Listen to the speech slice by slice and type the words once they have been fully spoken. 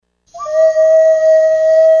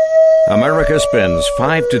America spends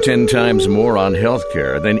 5 to 10 times more on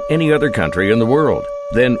healthcare than any other country in the world.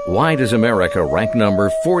 Then why does America rank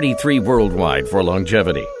number 43 worldwide for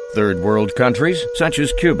longevity? Third world countries, such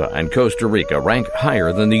as Cuba and Costa Rica, rank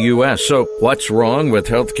higher than the U.S. So what's wrong with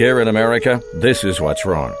healthcare in America? This is what's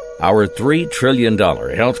wrong. Our $3 trillion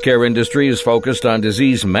healthcare industry is focused on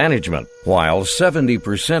disease management, while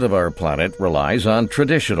 70% of our planet relies on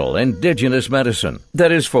traditional indigenous medicine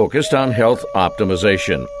that is focused on health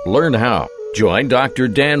optimization. Learn how. Join Dr.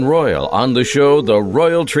 Dan Royal on the show The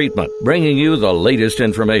Royal Treatment, bringing you the latest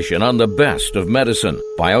information on the best of medicine,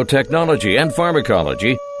 biotechnology, and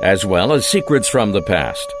pharmacology, as well as secrets from the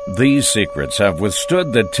past. These secrets have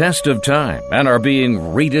withstood the test of time and are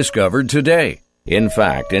being rediscovered today. In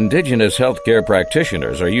fact, indigenous healthcare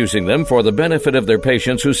practitioners are using them for the benefit of their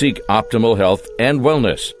patients who seek optimal health and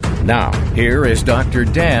wellness. Now, here is Dr.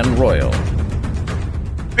 Dan Royal.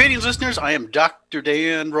 Greetings, listeners. I am Dr.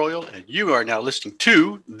 Dan Royal, and you are now listening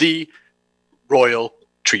to The Royal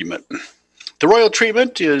Treatment. The Royal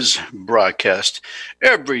Treatment is broadcast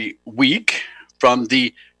every week from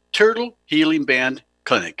the Turtle Healing Band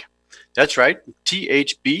Clinic. That's right,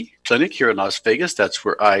 THB Clinic here in Las Vegas. That's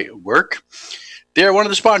where I work. They're one of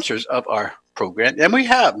the sponsors of our program, and we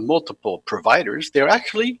have multiple providers. They're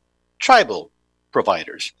actually tribal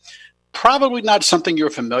providers. Probably not something you're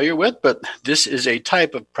familiar with, but this is a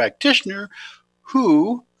type of practitioner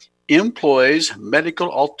who employs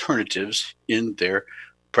medical alternatives in their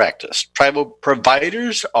practice. Tribal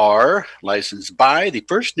providers are licensed by the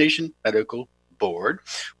First Nation Medical Board,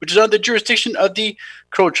 which is under the jurisdiction of the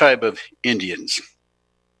Crow Tribe of Indians.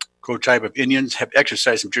 Crow Tribe of Indians have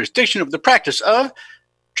exercised some jurisdiction over the practice of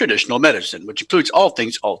traditional medicine, which includes all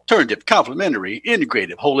things alternative, complementary,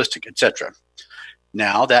 integrative, holistic, etc.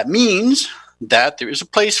 Now, that means that there is a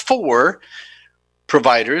place for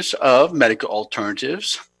providers of medical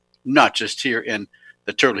alternatives, not just here in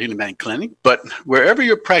the Turtle Healing Band Clinic, but wherever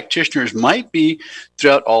your practitioners might be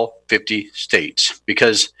throughout all 50 states,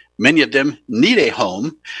 because many of them need a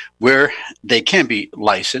home where they can be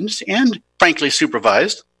licensed and, frankly,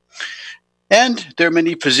 supervised. And there are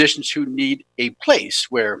many physicians who need a place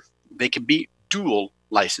where they can be dual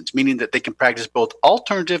licensed, meaning that they can practice both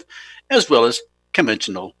alternative as well as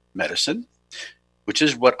conventional medicine, which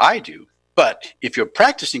is what I do. But if you're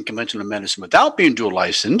practicing conventional medicine without being dual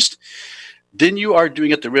licensed, then you are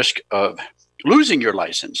doing at the risk of losing your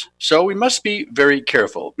license. So we must be very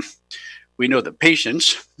careful. We know that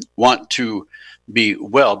patients want to be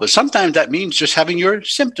well, but sometimes that means just having your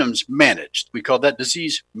symptoms managed. We call that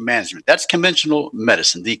disease management. That's conventional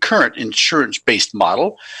medicine, the current insurance-based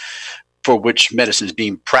model for which medicine is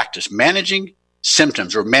being practiced, managing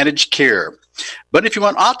symptoms or managed care. But if you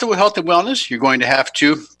want optimal health and wellness, you're going to have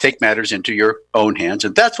to take matters into your own hands.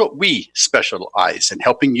 And that's what we specialize in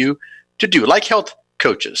helping you to do, like health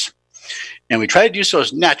coaches. And we try to do so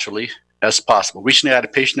as naturally as possible. Recently, I had a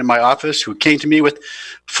patient in my office who came to me with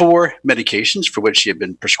 4 medications for which she had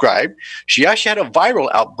been prescribed. She actually had a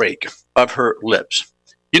viral outbreak of her lips.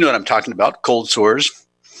 You know what I'm talking about, cold sores,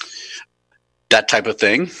 that type of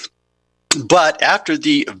thing. But after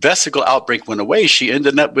the vesicle outbreak went away, she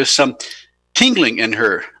ended up with some tingling in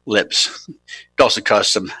her lips. It also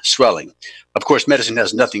caused some swelling. Of course, medicine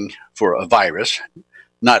has nothing for a virus,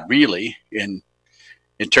 not really in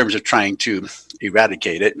terms of trying to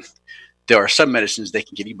eradicate it. There are some medicines they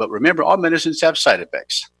can give you, but remember, all medicines have side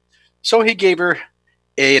effects. So he gave her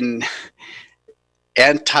an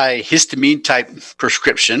antihistamine type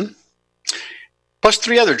prescription, plus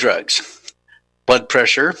 3 other drugs: blood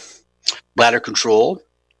pressure, bladder control,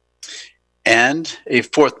 and a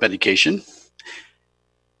 4th medication.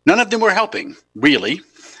 None of them were helping, really.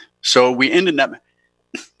 So we ended up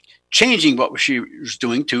changing what she was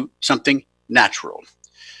doing to something natural.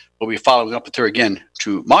 We'll be following up with her again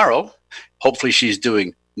tomorrow. Hopefully she's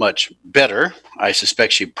doing much better. I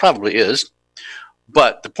suspect she probably is.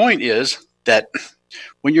 But the point is that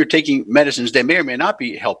when you're taking medicines, they may or may not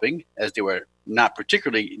be helping, as they were not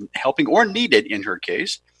particularly helping or needed in her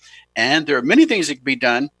case. And there are many things that can be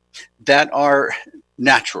done that are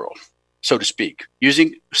natural, so to speak,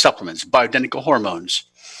 using supplements, bioidentical hormones,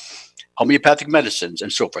 homeopathic medicines,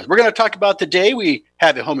 and so forth. We're going to talk about today. We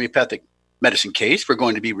have a homeopathic medicine case we're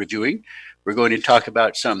going to be reviewing. We're going to talk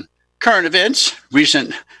about some current events,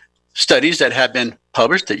 recent studies that have been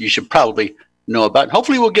published that you should probably know about. And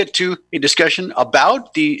hopefully we'll get to a discussion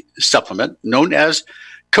about the supplement known as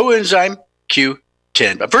coenzyme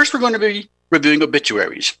Q10. But first, we're going to be reviewing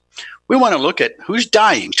obituaries. We want to look at who's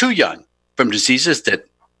dying too young from diseases that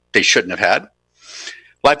they shouldn't have had.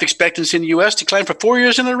 Life expectancy in the U.S. declined for 4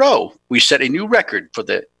 years in a row. We set a new record for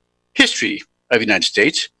the history of the United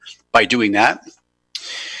States. by doing that.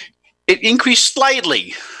 It increased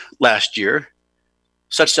slightly last year,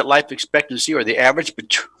 such that life expectancy, or the average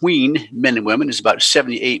between men and women, is about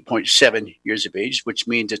 78.7 years of age, which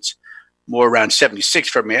means it's more around 76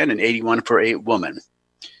 for men and 81 for a woman.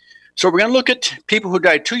 So we're going to look at people who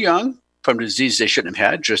died too young from diseases they shouldn't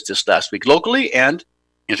have had just this last week, locally and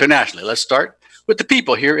internationally. Let's start with the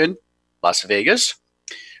people here in Las Vegas,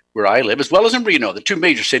 where I live, as well as in Reno, the two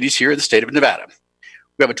major cities here in the state of Nevada.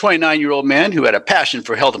 We have a 29-year-old man who had a passion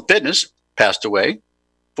for health and fitness, passed away.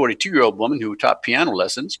 42-year-old woman who taught piano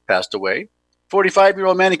lessons, passed away.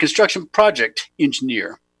 45-year-old man, a construction project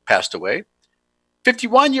engineer, passed away.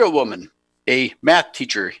 51-year-old woman, a math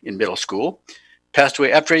teacher in middle school, passed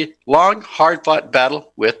away after a long, hard-fought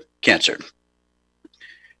battle with cancer.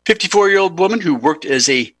 54-year-old woman who worked as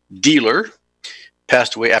a dealer,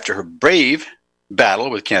 passed away after her brave battle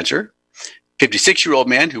with cancer. 56-year-old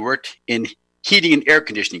man who worked in heating and air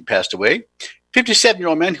conditioning, passed away.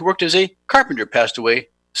 57-year-old man who worked as a carpenter, passed away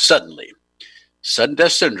suddenly. Sudden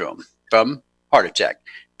death syndrome from heart attack.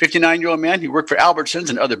 59-year-old man who worked for Albertsons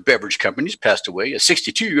and other beverage companies, passed away. A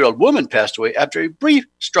 62-year-old woman passed away after a brief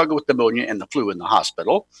struggle with pneumonia and the flu in the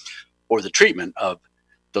hospital, or the treatment of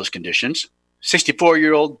those conditions.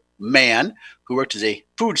 64-year-old man who worked as a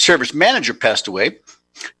food service manager, passed away.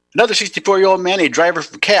 Another 64-year-old man, a driver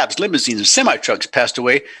for cabs, limousines, and semi-trucks, passed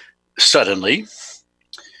away suddenly.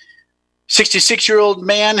 66-year-old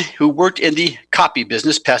man who worked in the copy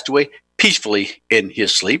business passed away peacefully in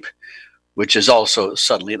his sleep, which is also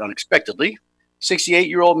suddenly and unexpectedly.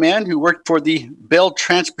 68-year-old man who worked for the Bell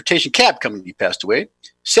Transportation Cab Company passed away.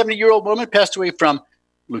 70-year-old woman passed away from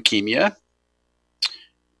leukemia,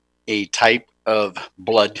 a type of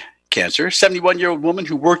blood cancer. 71-year-old woman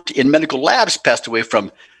who worked in medical labs passed away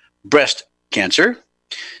from breast cancer.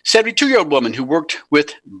 72-year-old woman who worked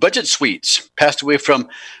with budget suites passed away from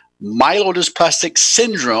myelodysplastic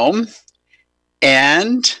syndrome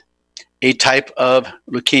and a type of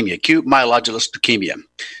leukemia, acute myelogenous leukemia.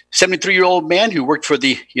 73-year-old man who worked for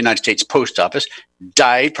the United States Post Office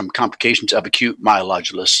died from complications of acute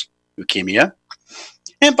myelogenous leukemia.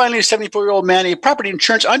 And finally, a 74-year-old man, a property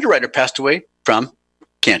insurance underwriter, passed away from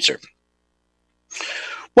cancer.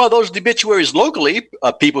 Well, those are the obituaries locally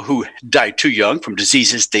of people who died too young from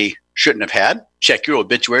diseases they shouldn't have had. Check your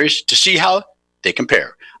obituaries to see how they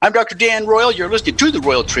compare. I'm Dr. Dan Royal. You're listening to The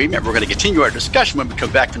Royal Treatment. We're going to continue our discussion when we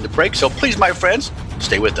come back from the break. So please, my friends,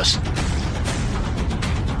 stay with us.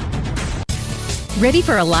 Ready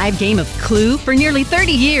for a live game of Clue? For nearly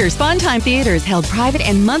 30 years, Funtime Theaters held private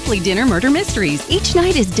and monthly dinner murder mysteries. Each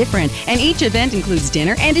night is different, and each event includes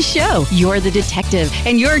dinner and a show. You're the detective,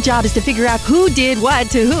 and your job is to figure out who did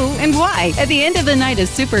what to who and why. At the end of the night, a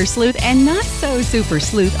super sleuth and not so super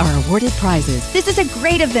sleuth are awarded prizes. This is a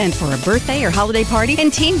great event for a birthday or holiday party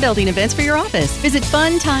and team-building events for your office. Visit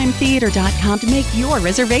funtimetheater.com to make your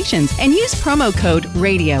reservations and use promo code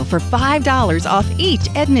RADIO for $5 off each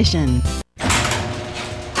admission.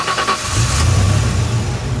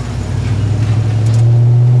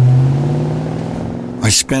 I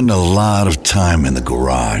spend a lot of time in the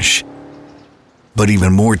garage, but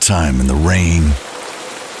even more time in the rain,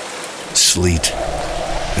 sleet,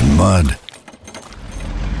 and mud.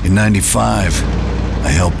 In 95, I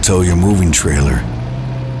helped tow your moving trailer.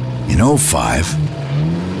 In 05,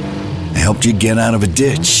 I helped you get out of a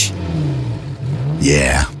ditch.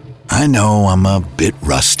 Yeah, I know I'm a bit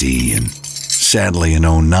rusty, and sadly in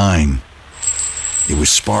 09, it was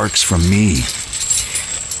sparks from me,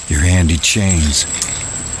 your handy chains,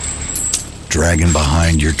 dragging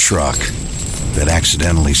behind your truck that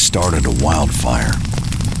accidentally started a wildfire.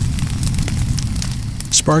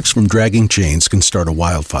 Sparks from dragging chains can start a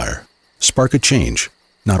wildfire. Spark a change,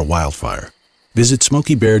 not a wildfire. Visit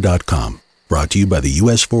SmokeyBear.com. Brought to you by the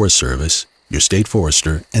U.S. Forest Service, your state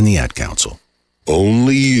forester, and the Ad Council.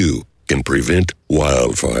 Only you can prevent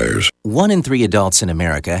wildfires. 1 in 3 adults in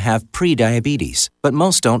America have prediabetes, but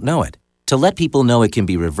most don't know it. To let people know it can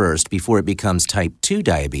be reversed before it becomes type 2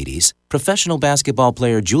 diabetes, professional basketball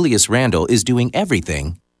player Julius Randle is doing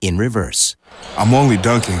everything in reverse. I'm only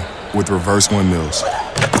dunking with reverse windmills.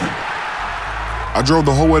 I drove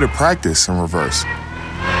the whole way to practice in reverse.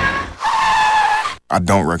 I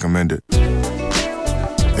don't recommend it.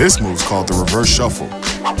 This move's called the reverse shuffle.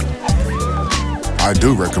 I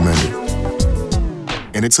do recommend it.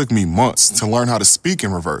 And it took me months to learn how to speak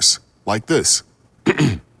in reverse, like this.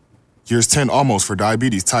 Here's 10 almost for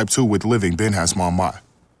diabetes type 2 with living Ben has mom my.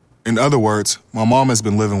 In other words, my mom has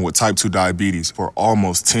been living with type 2 diabetes for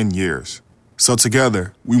almost 10 years. So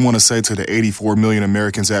together, we want to say to the 84 million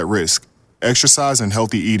Americans at risk, exercise and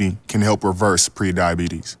healthy eating can help reverse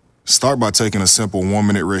prediabetes. Start by taking a simple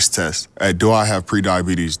 1-minute risk test at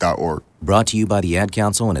doihaveprediabetes.org. Brought to you by the Ad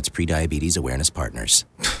Council and its Prediabetes Awareness Partners.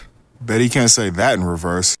 Bet he can't say that in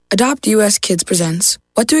reverse. Adopt US Kids presents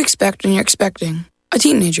What to Expect When You're Expecting a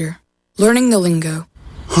Teenager. Learning the lingo.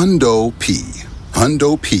 Hundo P.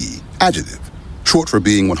 Hundo P. Adjective. Short for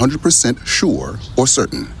being 100% sure or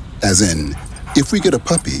certain. As in, if we get a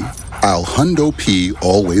puppy, I'll Hundo P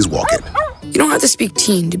always walk it. You don't have to speak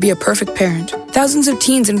teen to be a perfect parent. Thousands of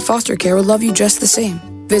teens in foster care will love you just the same.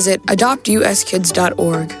 Visit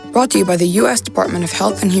adoptuskids.org. Brought to you by the U.S. Department of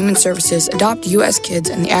Health and Human Services, Adopt U.S. Kids,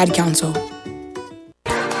 and the Ad Council.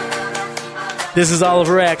 This is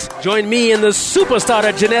Oliver X. Join me and the superstar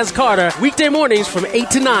Janez Carter weekday mornings from 8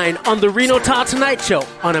 to 9 on the Reno Todd Tonight Show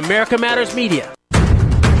on America Matters Media.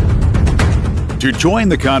 To join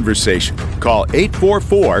the conversation, call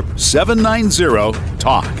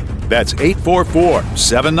 844-790-TALK. That's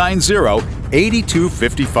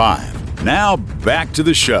 844-790-8255. Now back to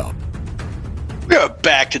the show. We are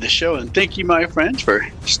back to the show, and thank you, my friends, for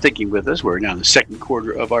sticking with us. We're now in the second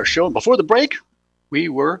quarter of our show. And before the break, we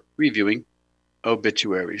were reviewing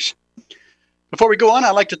obituaries. Before we go on,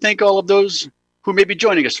 I'd like to thank all of those who may be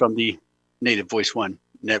joining us from the Native Voice One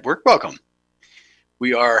Network. Welcome.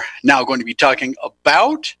 We are now going to be talking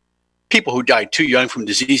about people who died too young from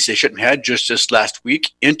disease they shouldn't have had just this last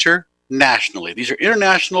week internationally. These are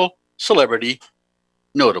international celebrity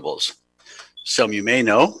notables. Some you may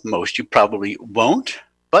know, most you probably won't,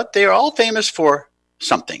 but they are all famous for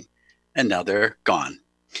something, and now they're gone.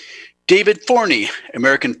 David Forney,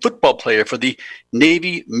 American football player for the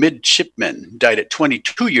Navy midshipmen, died at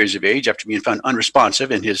 22 years of age after being found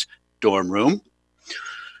unresponsive in his dorm room.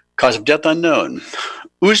 Cause of death unknown.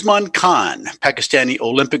 Usman Khan, Pakistani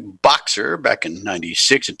Olympic boxer back in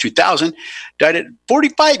 96 and 2000, died at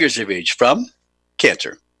 45 years of age from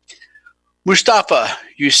cancer. Mustafa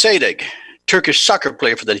Usadeg, Turkish soccer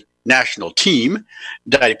player for the national team,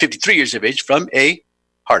 died at 53 years of age from a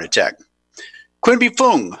heart attack. Quinby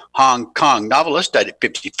Fung, Hong Kong novelist, died at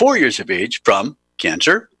 54 years of age from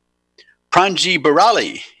cancer. Pranji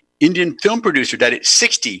Barali, Indian film producer, died at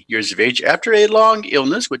 60 years of age after a long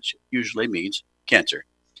illness, which usually means cancer.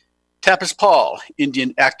 Tapas Paul,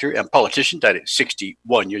 Indian actor and politician, died at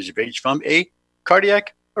 61 years of age from a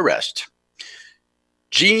cardiac arrest.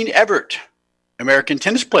 Gene Everett, American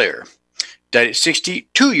tennis player, died at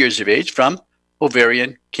 62 years of age from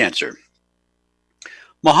ovarian cancer.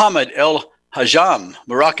 Mohammed El Hajam,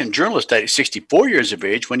 Moroccan journalist, died at 64 years of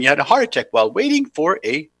age when he had a heart attack while waiting for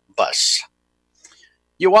a bus.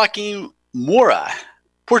 Joaquim Moura,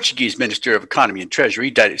 Portuguese Minister of Economy and Treasury,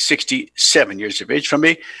 died at 67 years of age from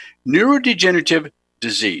a neurodegenerative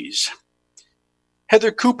disease.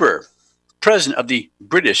 Heather Cooper, president of the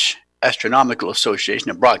British Astronomical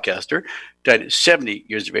Association and broadcaster, died at 70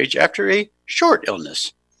 years of age after a short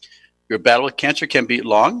illness. Your battle with cancer can be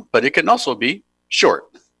long, but it can also be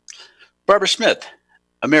short. Barbara Smith,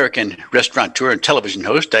 American restaurateur and television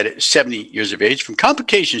host, died at 70 years of age from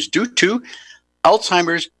complications due to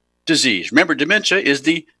Alzheimer's disease. Remember, dementia is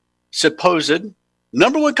the supposed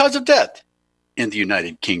number one cause of death in the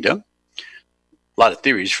United Kingdom. A lot of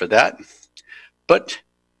theories for that, but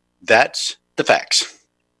that's the facts.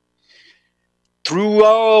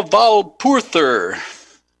 Thruvalapurthur.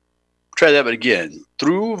 Try that one again.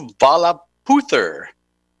 Thruvalapurthur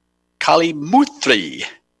Kalimuthri,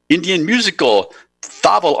 Indian musical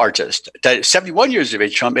Thaval artist, died at 71 years of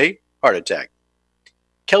age from a heart attack.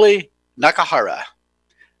 Kelly Nakahara,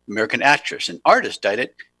 American actress and artist, died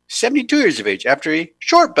at 72 years of age after a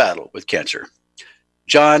short battle with cancer.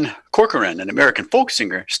 John Corcoran, an American folk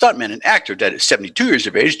singer, stuntman, and actor, died at 72 years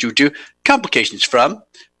of age due to complications from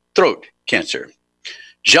throat cancer.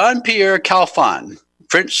 Jean-Pierre Calfan,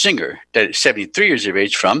 French singer, died at 73 years of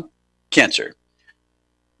age from cancer.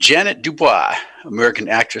 Janet Dubois, American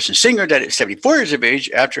actress and singer, died at 74 years of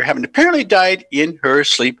age after having apparently died in her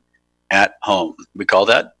sleep at home. We call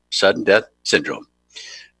that sudden death syndrome.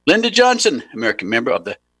 Lyndon Johnson, American member of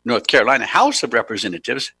the North Carolina House of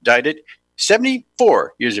Representatives, died at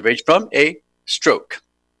 74 years of age from a stroke.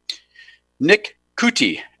 Nick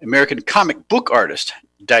Kuti, American comic book artist,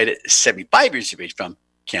 died at 75 years of age from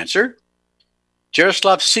cancer.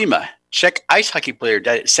 Jaroslav Sima, Czech ice hockey player,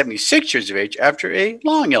 died at 76 years of age after a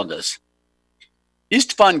long illness.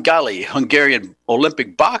 Istvan Gali, Hungarian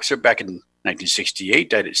Olympic boxer back in 1968,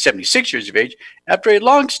 died at 76 years of age after a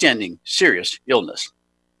long-standing serious illness.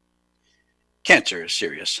 Cancer is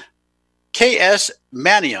serious. K.S.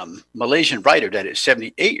 Maniam, Malaysian writer, died at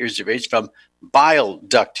 78 years of age from bile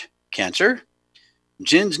duct cancer.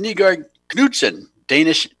 Jens Nygaard Knudsen,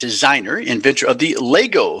 Danish designer, inventor of the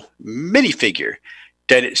Lego minifigure,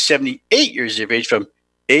 died at 78 years of age from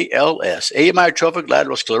ALS, amyotrophic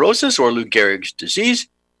lateral sclerosis, or Lou Gehrig's disease.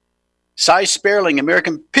 Cy Sperling,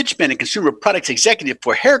 American pitchman and consumer products executive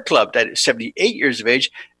for Hair Club, died at 78 years of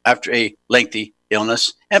age after a lengthy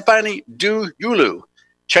illness. And finally, Du Yulu,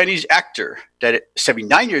 Chinese actor, died at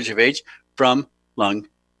 79 years of age from lung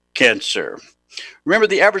cancer. Remember,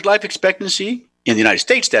 the average life expectancy in the United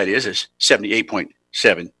States, that is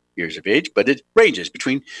 78.7 years of age, but it ranges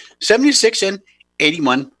between 76 and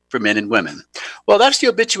 81 for men and women. Well, that's the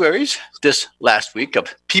obituaries this last week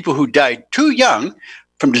of people who died too young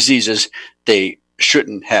from diseases they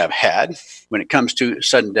shouldn't have had. When it comes to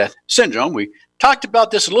sudden death syndrome, we talked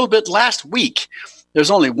about this a little bit last week.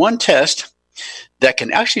 There's only one test that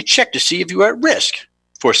can actually check to see if you are at risk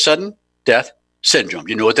for sudden death syndrome.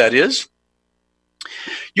 You know what that is?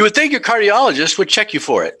 You would think your cardiologist would check you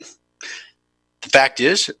for it. The fact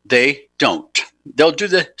is, they don't. They'll do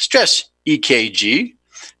the stress EKG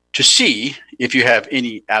to see if you have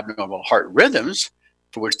any abnormal heart rhythms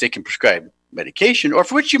for which they can prescribe medication, or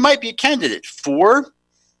for which you might be a candidate for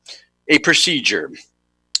a procedure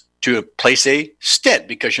to place a stent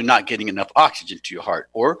because you're not getting enough oxygen to your heart,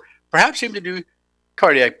 or perhaps even to do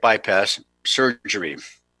cardiac bypass surgery.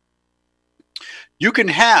 You can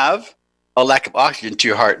have a lack of oxygen to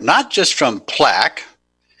your heart, not just from plaque,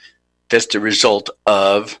 that's the result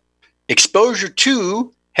of exposure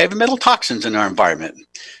to heavy metal toxins in our environment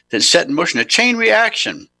that set in motion a chain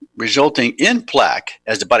reaction resulting in plaque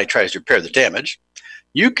as the body tries to repair the damage.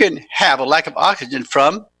 You can have a lack of oxygen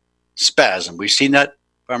from spasm. We've seen that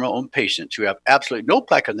from our own patients who have absolutely no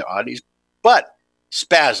plaque in their bodies, but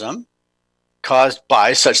spasm caused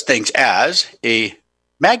by such things as a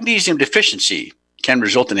magnesium deficiency can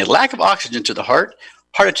result in a lack of oxygen to the heart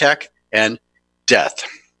attack, and death.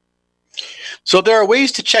 So there are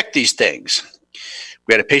ways to check these things.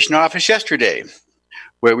 We had a patient in our office yesterday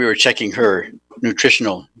where we were checking her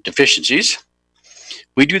nutritional deficiencies.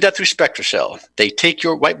 We do that through SpectraCell. They take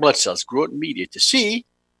your white blood cells, grow it in media to see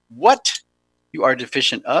what you are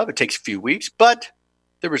deficient of. It takes a few weeks, but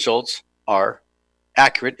the results are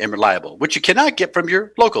accurate and reliable, which you cannot get from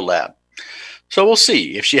your local lab. So we'll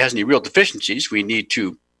see if she has any real deficiencies we need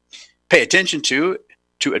to pay attention to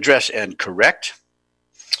address and correct.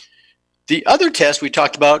 The other test we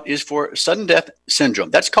talked about is for sudden death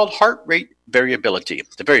syndrome. That's called heart rate variability.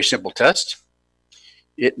 It's a very simple test.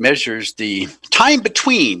 It measures the time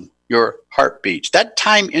between your heartbeats. That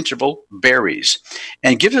time interval varies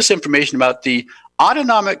and gives us information about the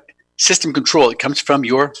autonomic system control that comes from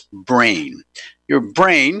your brain. Your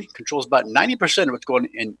brain controls about 90% of what's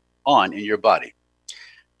going on in your body.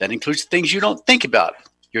 That includes things you don't think about,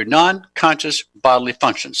 your non-conscious bodily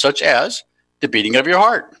functions, such as the beating of your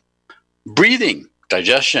heart, breathing,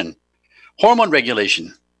 digestion, hormone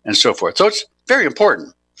regulation, and so forth. So it's very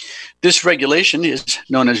important. This regulation is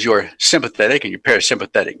known as your sympathetic and your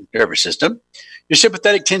parasympathetic nervous system. Your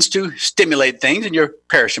sympathetic tends to stimulate things, and your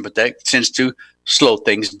parasympathetic tends to slow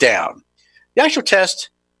things down. The actual test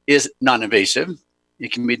is non-invasive.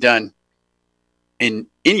 It can be done in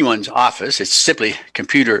anyone's office. It's simply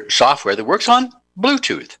computer software that works on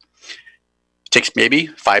Bluetooth. It takes maybe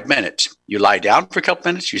 5 minutes. You lie down for a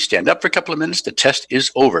couple minutes, you stand up for a couple of minutes, the test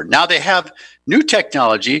is over. Now they have new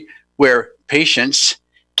technology where patients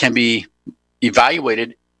can be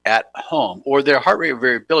evaluated at home, or their heart rate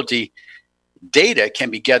variability data can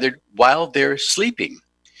be gathered while they're sleeping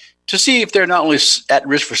to see if they're not only at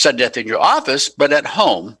risk for sudden death in your office, but at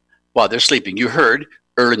home while they're sleeping. You heard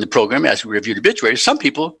early in the program, as we reviewed obituaries, some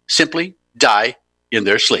people simply die in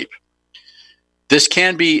their sleep. This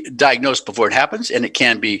can be diagnosed before it happens, and it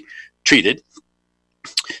can be treated.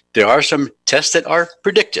 There are some tests that are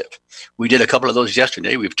predictive. We did a couple of those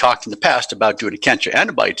yesterday. We've talked in the past about doing a cancer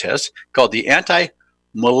antibody test called the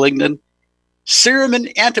anti-malignant serum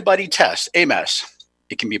and antibody test, AMAS.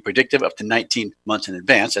 It can be predictive up to 19 months in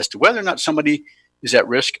advance as to whether or not somebody is at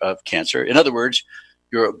risk of cancer. In other words,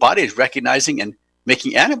 your body is recognizing and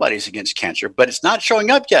making antibodies against cancer, but it's not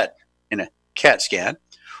showing up yet in a CAT scan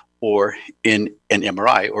or in an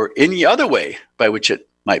MRI or any other way by which it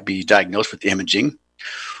might be diagnosed with imaging,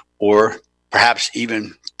 or perhaps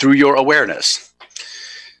even through your awareness.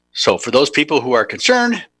 So for those people who are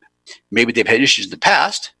concerned, maybe they've had issues in the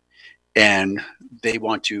past and they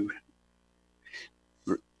want to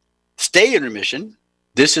stay in remission,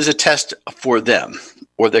 this is a test for them,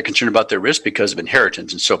 or they're concerned about their risk because of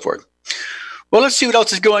inheritance and so forth. Well, let's see what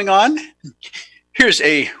else is going on. Here's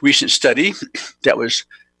a recent study that was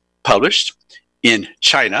published in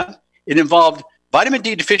China. It involved vitamin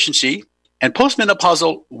D deficiency and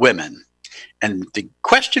postmenopausal women. And the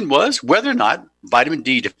question was whether or not vitamin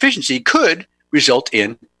D deficiency could result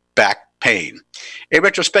in back pain. A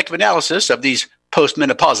retrospective analysis of these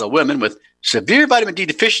postmenopausal women with severe vitamin D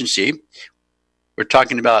deficiency, we're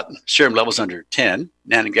talking about serum levels under 10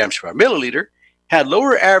 nanograms per milliliter, had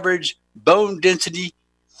lower average bone density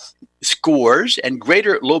scores and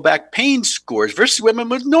greater low back pain scores versus women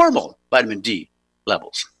with normal vitamin D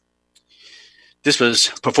levels. This was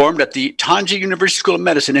performed at the Tongji University School of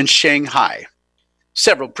Medicine in Shanghai.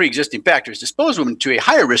 Several pre-existing factors dispose women to a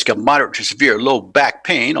higher risk of moderate to severe low back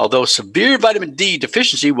pain, although severe vitamin D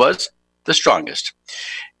deficiency was the strongest.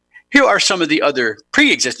 Here are some of the other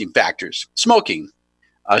pre-existing factors: smoking,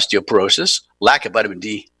 osteoporosis, lack of vitamin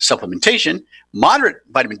D supplementation, moderate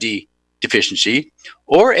vitamin D deficiency,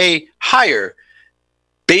 or a higher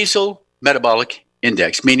basal metabolic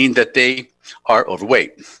index, meaning that they are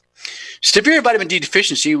overweight. Severe vitamin D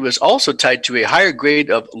deficiency was also tied to a higher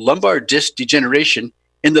grade of lumbar disc degeneration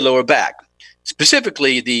in the lower back,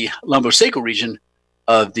 specifically the lumbosacral region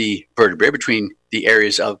of the vertebrae between the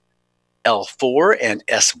areas of L4 and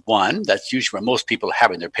S1. That's usually where most people are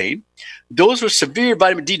having their pain. Those with severe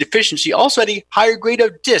vitamin D deficiency also had a higher grade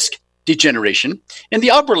of disc degeneration in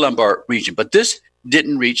the upper lumbar region, but this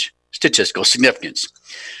didn't reach statistical significance.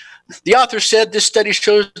 The author said this study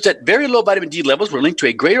shows that very low vitamin D levels were linked to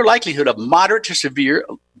a greater likelihood of moderate to severe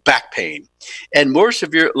back pain and more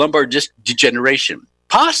severe lumbar disc degeneration,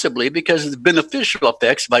 possibly because of the beneficial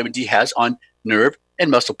effects vitamin D has on nerve and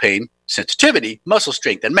muscle pain sensitivity, muscle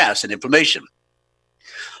strength and mass, and inflammation.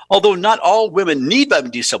 Although not all women need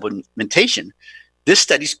vitamin D supplementation, this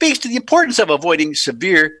study speaks to the importance of avoiding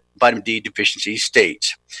severe vitamin D deficiency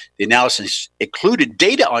states. The analysis included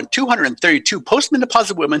data on 232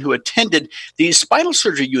 postmenopausal women who attended the spinal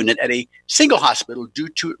surgery unit at a single hospital due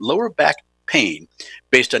to lower back pain.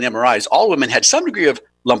 Based on MRIs, all women had some degree of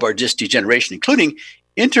lumbar disc degeneration, including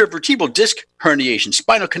intervertebral disc herniation,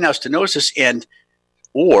 spinal canal stenosis, and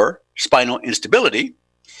or spinal instability.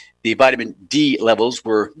 The vitamin D levels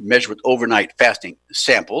were measured with overnight fasting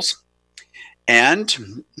samples.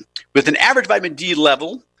 And with an average vitamin D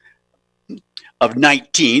level of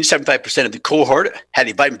 19, 75% of the cohort had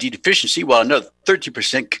a vitamin D deficiency, while another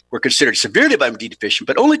 13% were considered severely vitamin D deficient,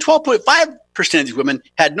 but only 12.5% of these women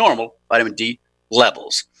had normal vitamin D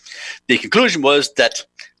levels. The conclusion was that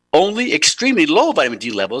only extremely low vitamin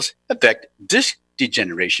D levels affect disc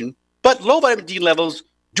degeneration, but low vitamin D levels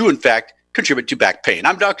do, in fact, contribute to back pain.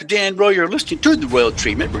 I'm Dr. Dan Royal. You're listening to The Royal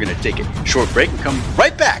Treatment. We're going to take a short break and come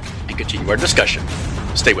right back and continue our discussion.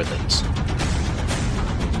 Stay with us.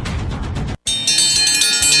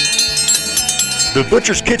 The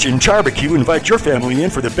Butcher's Kitchen Charbecue invites your family in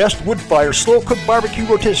for the best wood-fire, slow-cooked barbecue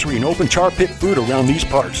rotisserie and open char pit food around these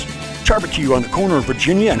parts. Charbecue on the corner of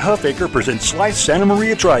Virginia and Huffaker presents sliced Santa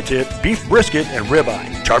Maria tri-tip, beef brisket, and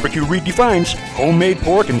ribeye. Charbecue redefines homemade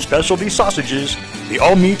pork and specialty sausages. The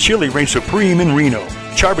all-meat chili reigns supreme in Reno.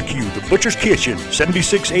 Charbecue, The Butcher's Kitchen,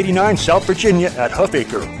 7689 South Virginia at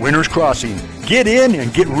Huffaker, Winners Crossing. Get in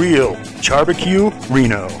and get real. Charbecue,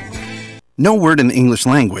 Reno. No word in the English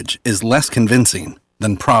language is less convincing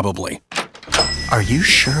than probably. Are you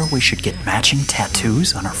sure we should get matching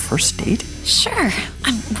tattoos on our first date? Sure.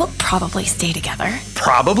 We'll probably stay together.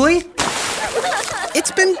 Probably?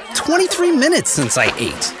 It's been 23 minutes since I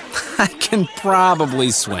ate. I can probably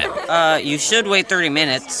swim. You should wait 30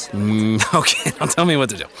 minutes. Okay, now tell me what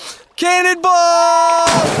to do. Cannonball!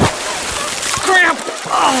 Cramp!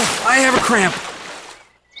 Oh, I have a cramp.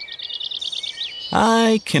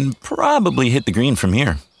 I can probably hit the green from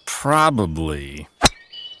here. Probably.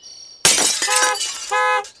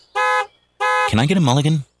 Can I get a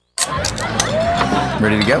mulligan?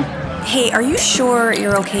 Ready to go? Hey, are you sure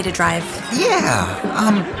you're okay to drive? Yeah,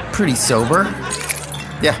 I'm pretty sober.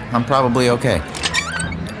 Yeah, I'm probably okay.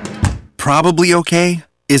 Probably okay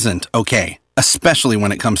isn't okay, especially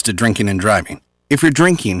when it comes to drinking and driving. If you're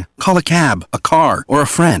drinking, call a cab, a car, or a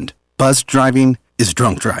friend. Buzzed driving is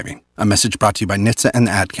drunk driving. A message brought to you by NHTSA and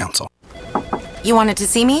the Ad Council. You wanted to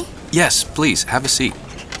see me? Yes, please, have a seat.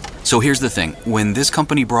 So here's the thing. When this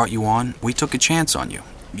company brought you on, we took a chance on you.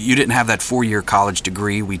 You didn't have that 4-year college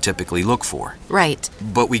degree we typically look for. Right.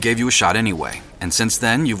 But we gave you a shot anyway. And since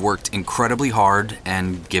then, you've worked incredibly hard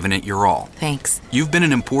and given it your all. Thanks. You've been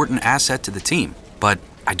an important asset to the team, but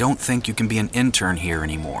I don't think you can be an intern here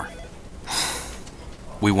anymore.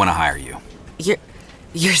 We want to hire you.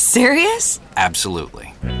 You're serious?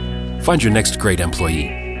 Absolutely. Find your next great employee.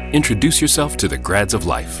 Introduce yourself to the grads of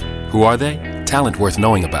life. Who are they? Talent worth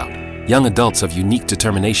knowing about. Young adults of unique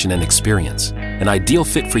determination and experience. An ideal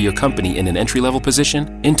fit for your company in an entry-level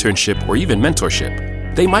position, internship, or even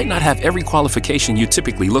mentorship. They might not have every qualification you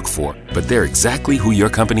typically look for, but they're exactly who your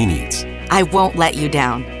company needs. I won't let you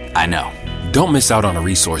down. I know. Don't miss out on a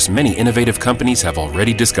resource many innovative companies have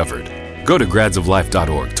already discovered. Go to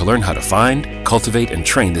gradsoflife.org to learn how to find, cultivate, and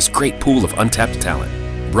train this great pool of untapped talent.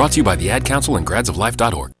 Brought to you by the Ad Council and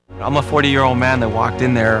gradsoflife.org. I'm a 40-year-old man that walked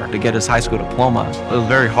in there to get his high school diploma. It was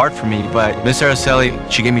very hard for me, but Miss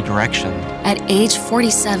Araceli, she gave me direction. At age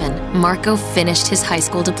 47, Marco finished his high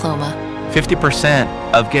school diploma. 50%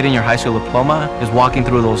 of getting your high school diploma is walking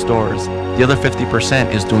through those doors. The other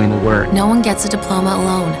 50% is doing the work. No one gets a diploma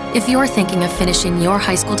alone. If you're thinking of finishing your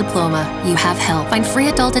high school diploma, you have help. Find free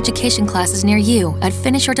adult education classes near you at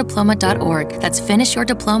finishyourdiploma.org. That's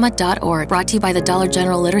finishyourdiploma.org. Brought to you by the Dollar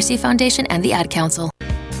General Literacy Foundation and the Ad Council.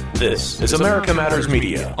 This is America Matters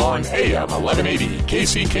Media on AM 1180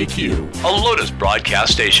 KCKQ, a Lotus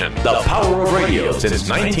broadcast station. The power of radio since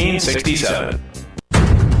 1967.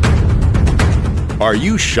 Are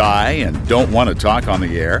you shy and don't want to talk on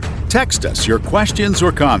the air? Text us your questions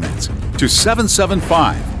or comments to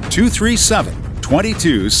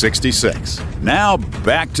 775-237-2266. Now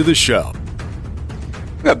back to the show.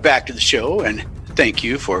 We're back to the show, and thank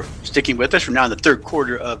you for sticking with us. We're now in the third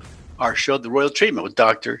quarter of our show, The Royal Treatment with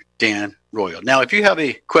Dr. Dan Royal. Now, if you have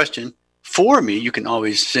a question for me, you can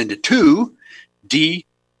always send it to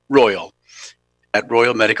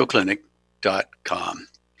droyal@royalmedicalclinic.com.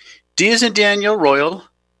 D as in Daniel, Royal,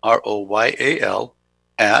 ROYAL,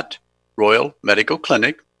 at Royal Medical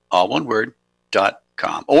Clinic, all one word,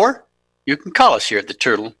 .com. Or you can call us here at the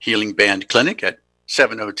Turtle Healing Band Clinic at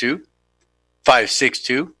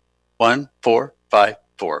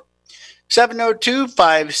 702-562-1454.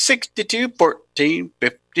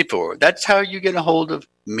 702-562-1454. That's how you get a hold of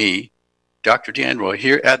me, Dr. Dan Roy,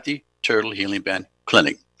 here at the Turtle Healing Band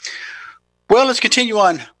Clinic. Well, let's continue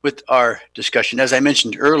on with our discussion. As I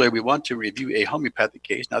mentioned earlier, we want to review a homeopathic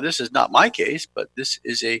case. Now, this is not my case, but this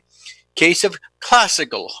is a case of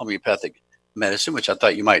classical homeopathic medicine, which I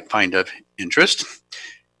thought you might find of interest.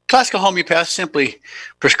 Classical homeopath simply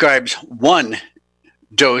prescribes one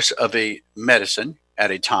dose of a medicine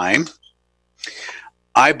at a time.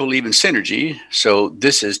 I believe in synergy, so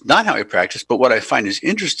this is not how I practice, but what I find is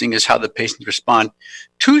interesting is how the patients respond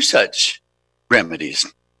to such remedies.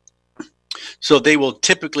 So they will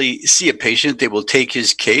typically see a patient, they will take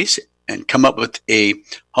his case and come up with a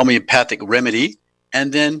homeopathic remedy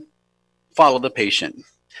and then follow the patient.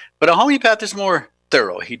 But a homeopath is more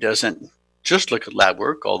thorough. He doesn't just look at lab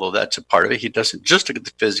work, although that's a part of it. He doesn't just look at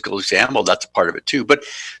the physical exam, well, that's a part of it too. But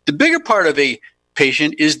the bigger part of a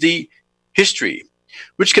patient is the history,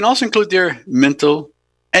 which can also include their mental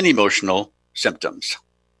and emotional symptoms.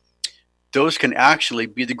 Those can actually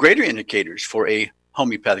be the greater indicators for a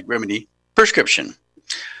homeopathic remedy prescription.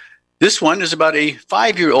 This one is about a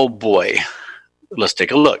 5-year-old boy. Let's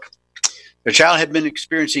take a look. The child had been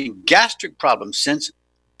experiencing gastric problems since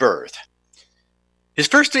birth. His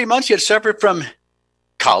first 3 months, he had suffered from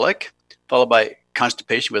colic, followed by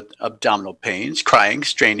constipation with abdominal pains, crying,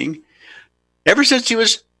 straining, ever since he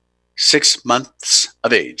was 6 months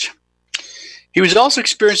of age. He was also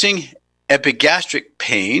experiencing epigastric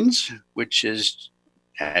pains, which is,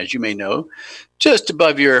 as you may know, just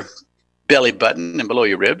above your belly button and below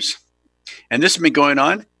your ribs. And this has been going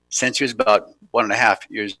on since he was about 1.5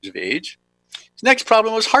 years of age. His next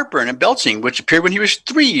problem was heartburn and belching, which appeared when he was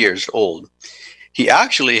 3 years old. He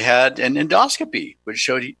actually had an endoscopy, which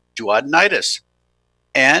showed duodenitis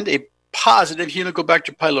and a positive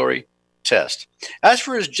Helicobacter pylori test. As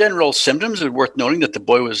for his general symptoms, it's worth noting that the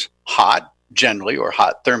boy was hot, generally, or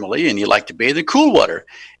hot thermally, and he liked to bathe in cool water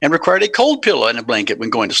and required a cold pillow and a blanket when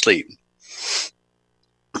going to sleep.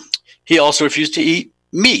 He also refused to eat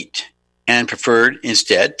meat and preferred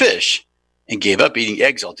instead fish and gave up eating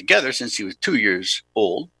eggs altogether since he was 2 years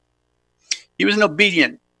old. He was an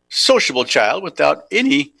obedient, sociable child without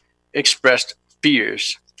any expressed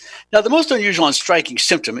fears. Now, the most unusual and striking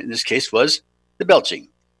symptom in this case was the belching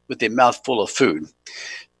with a mouthful of food.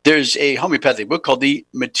 There's a homeopathic book called the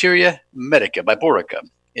Materia Medica by Borica.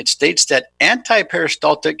 It states that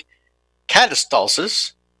antiperistaltic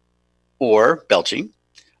catastalsis, or belching,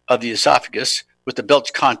 of the esophagus with the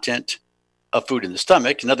belch content of food in the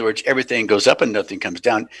stomach, in other words, everything goes up and nothing comes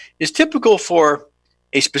down, is typical for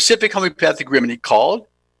a specific homeopathic remedy called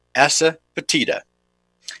asafoetida.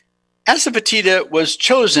 Asafoetida was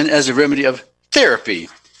chosen as a remedy of therapy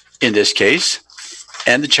in this case,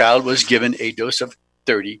 and the child was given a dose of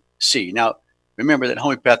 30C. Now, remember that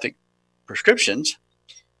homeopathic prescriptions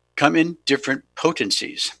come in different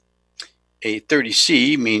potencies. A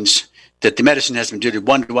 30C means that the medicine has been diluted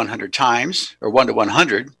 1 to 100 times, or 1 to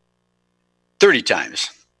 100, 30 times.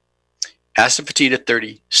 Asafoetida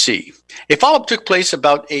 30C. A follow-up took place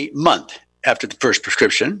about a month after the first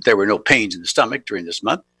prescription. There were no pains in the stomach during this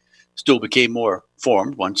month. Stool became more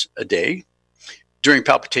formed once a day. During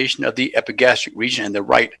palpitation of the epigastric region and the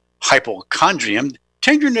right hypochondrium,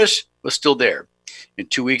 tenderness was still there. In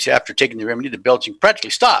 2 weeks after taking the remedy, the belching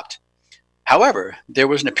practically stopped. However, there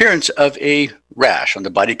was an appearance of a rash on the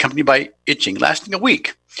body accompanied by itching lasting a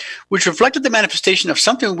week, which reflected the manifestation of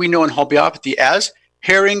something we know in homeopathy as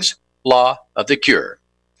Hering's Law of the Cure.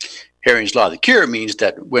 Hering's Law of the Cure means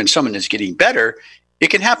that when someone is getting better, it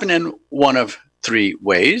can happen in one of three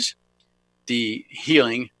ways. The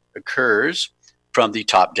healing occurs from the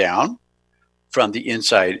top down, from the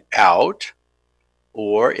inside out,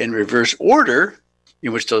 or in reverse order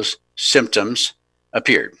in which those symptoms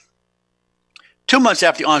appeared. 2 months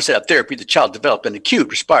after the onset of therapy, the child developed an acute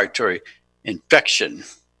respiratory infection.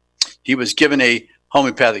 He was given a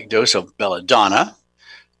homeopathic dose of belladonna.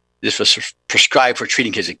 This was prescribed for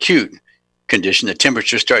treating his acute condition. The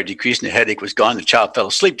temperature started decreasing, the headache was gone, the child fell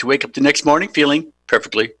asleep to wake up the next morning feeling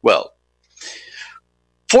perfectly well.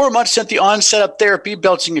 4 months since the onset of therapy,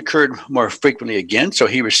 belching occurred more frequently again, so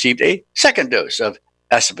he received a second dose of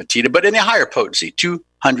asafoetida, but in a higher potency,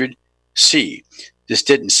 200 C. This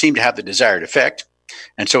didn't seem to have the desired effect,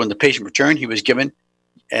 and so when the patient returned, he was given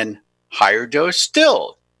an higher dose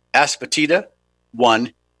still, asafoetida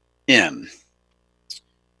 1M.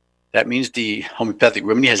 That means the homeopathic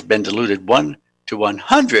remedy has been diluted 1 to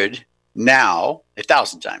 100, now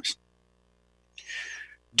 1,000 times.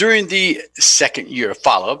 During the second year of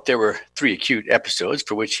follow-up, there were 3 acute episodes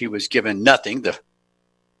for which he was given nothing the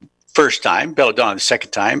first time, belladonna the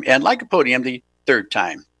second time, and lycopodium the third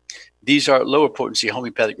time. These are lower potency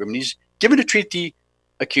homeopathic remedies given to treat the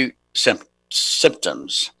acute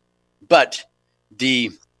symptoms. But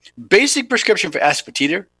the basic prescription for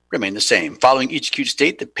asafoetida remained the same. Following each acute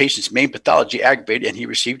state, the patient's main pathology aggravated, and he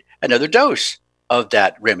received another dose of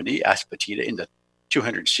that remedy, asafoetida, in the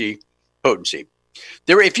 200 C potency.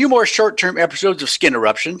 There were a few more short-term episodes of skin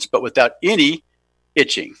eruptions, but without any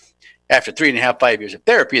itching. After 3.5 years of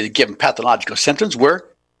therapy, the given pathological symptoms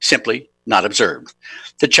were simply not observed.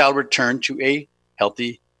 The child returned to a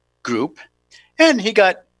healthy group, and he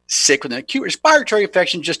got sick with an acute respiratory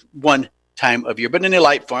infection just one time of year, but in a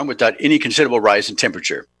light form without any considerable rise in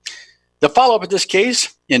temperature. The follow-up of this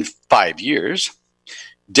case in 5 years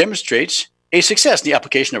demonstrates a success in the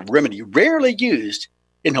application of remedy rarely used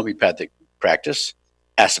in homeopathic practice,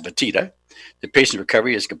 asafoetida. The patient's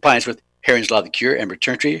recovery is in compliance with Hering's Law of the Cure and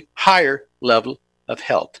return to a higher level of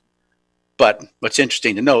health. But what's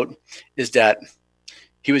interesting to note is that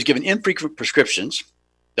he was given infrequent prescriptions.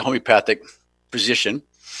 The homeopathic physician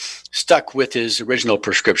stuck with his original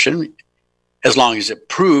prescription as long as it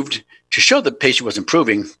proved to show the patient was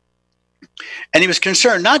improving. And he was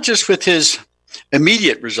concerned not just with his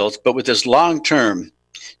immediate results, but with his long-term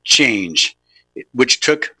change, which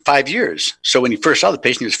took 5 years. So when he first saw the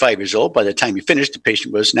patient, he was 5 years old. By the time he finished, the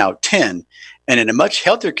patient was now 10 and in a much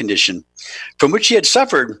healthier condition from which he had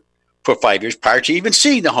suffered for 5 years prior to even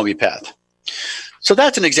seeing the homeopath. So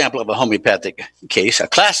that's an example of a homeopathic case, a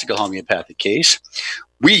classical homeopathic case.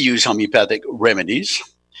 We use homeopathic remedies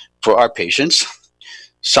for our patients,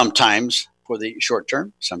 sometimes for the short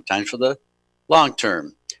term, sometimes for the long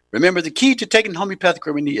term. Remember, the key to taking homeopathic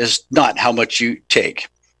remedy is not how much you take.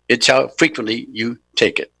 It's how frequently you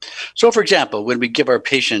take it. So, for example, when we give our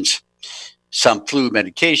patients some flu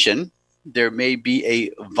medication, there may be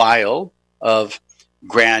a vial of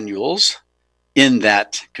granules in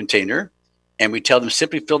that container, and we tell them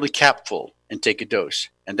simply fill the cap full and take a dose.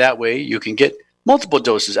 And that way you can get multiple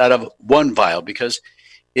doses out of one vial because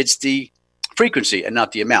it's the frequency and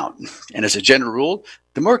not the amount. And as a general rule,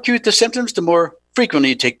 the more acute the symptoms, the more frequently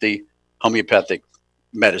you take the homeopathic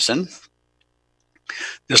medicine.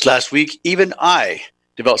 This last week, even I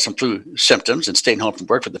developed some flu symptoms and stayed home from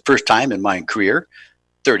work for the first time in my career,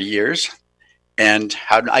 30 years. And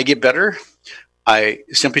how did I get better? I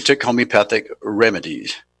simply took homeopathic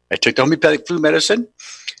remedies. I took the homeopathic flu medicine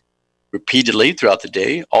repeatedly throughout the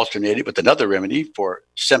day, alternated with another remedy for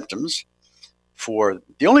symptoms. For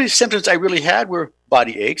the only symptoms I really had were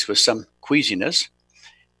body aches with some queasiness.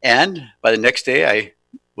 And by the next day, I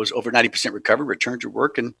was over 90% recovered, returned to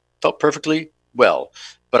work, and felt perfectly well.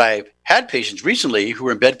 But I've had patients recently who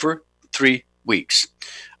were in bed for 3 weeks.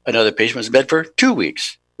 Another patient was in bed for 2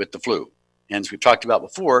 weeks with the flu. And as we've talked about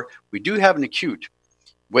before, we do have an acute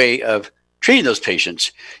way of treating those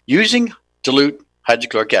patients using dilute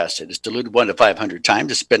hydrochloric acid. It's diluted 1 to 500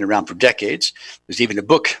 times. It's been around for decades. There's even a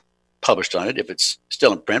book published on it. If it's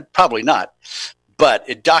still in print, probably not. But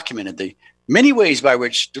it documented the many ways by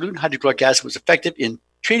which dilute hydrochloric acid was effective in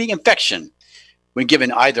treating infection when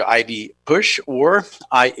given either IV push or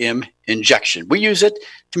IM injection. We use it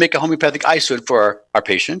to make a homeopathic isolate for our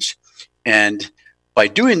patients. And by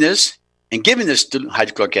doing this and giving this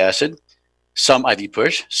hydrochloric acid, some IV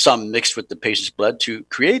push, some mixed with the patient's blood to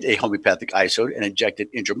create a homeopathic isode and inject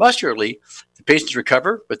it intramuscularly, the patients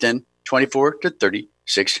recover within 24 to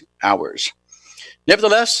 36 hours.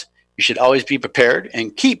 Nevertheless, you should always be prepared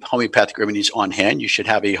and keep homeopathic remedies on hand. You should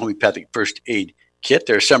have a homeopathic first aid kit.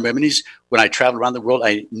 There are some remedies when I travel around the world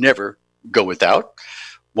I never go without,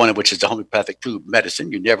 one of which is the homeopathic flu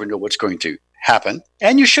medicine. You never know what's going to happen.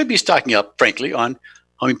 And you should be stocking up, frankly, on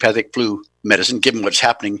homeopathic flu medicine, given what's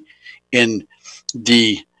happening in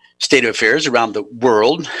the state of affairs around the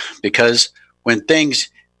world, because when things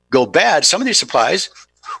go bad, some of these supplies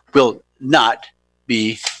will not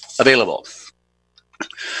be available.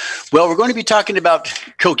 Well, we're going to be talking about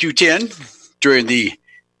CoQ10 during the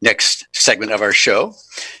next segment of our show.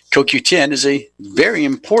 CoQ10 is a very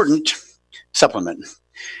important supplement.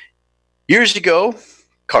 Years ago,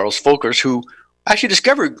 Carl Folkers, who actually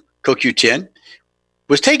discovered CoQ10,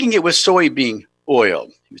 was taking it with soybean oil.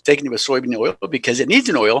 He was taking it with soybean oil because it needs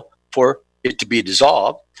an oil for it to be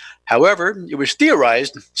dissolved. However, it was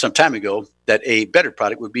theorized some time ago that a better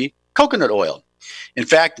product would be coconut oil. In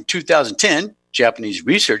fact, in 2010, Japanese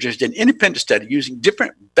researchers did an independent study using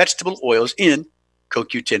different vegetable oils in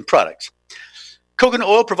CoQ10 products. Coconut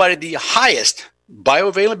oil provided the highest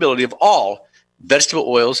bioavailability of all vegetable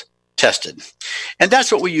oils tested. And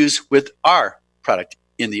that's what we use with our product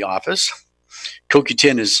in the office.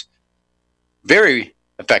 CoQ10 is very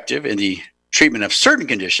effective in the treatment of certain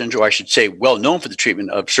conditions, or I should say well known for the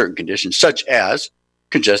treatment of certain conditions, such as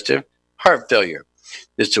congestive heart failure.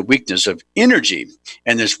 It's a weakness of energy,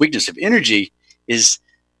 and this weakness of energy is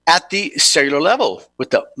at the cellular level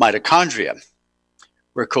with the mitochondria,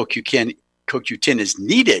 where CoQ10 is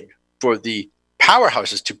needed for the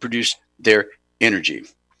powerhouses to produce their energy.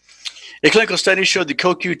 A clinical study showed that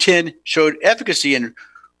CoQ10 showed efficacy in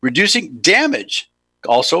reducing damage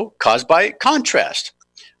also caused by contrast.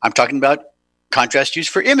 I'm talking about contrast used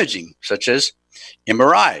for imaging, such as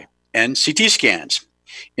MRI and CT scans.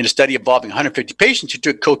 In a study involving 150 patients who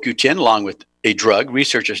took CoQ10 along with a drug,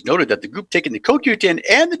 researchers noted that the group taking the CoQ10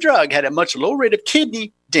 and the drug had a much lower rate of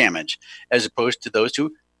kidney damage as opposed to those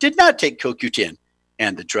who did not take CoQ10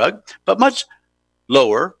 and the drug, but much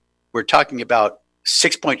lower. We're talking about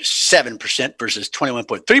 6.7% versus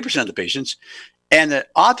 21.3% of the patients. And the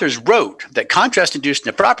authors wrote that contrast-induced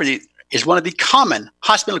nephropathy is one of the common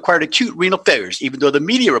hospital-acquired acute renal failures, even though the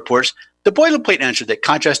media reports the boilerplate answer that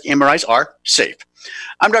contrast MRIs are safe.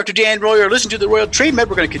 I'm Dr. Dan Royer. Listen to the Royal Treatment.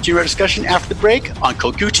 We're going to continue our discussion after the break on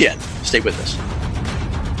CoQ10. Stay with us.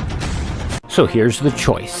 So here's the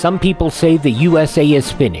choice. Some people say the USA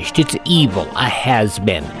is finished. It's evil, a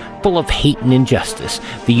has-been, full of hate and injustice.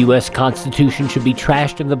 The U.S. Constitution should be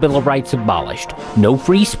trashed and the Bill of Rights abolished. No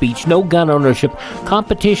free speech, no gun ownership.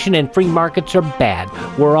 Competition and free markets are bad.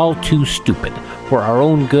 We're all too stupid. For our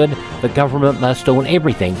own good, the government must own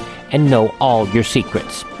everything and know all your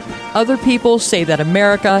secrets. Other people say that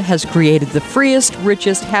America has created the freest,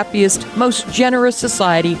 richest, happiest, most generous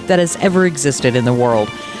society that has ever existed in the world.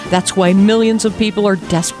 That's why millions of people are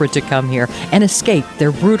desperate to come here and escape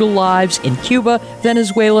their brutal lives in Cuba,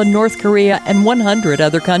 Venezuela, North Korea, and 100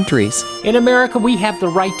 other countries. In America, we have the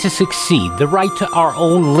right to succeed, the right to our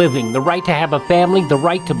own living, the right to have a family, the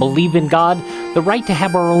right to believe in God, the right to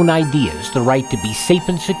have our own ideas, the right to be safe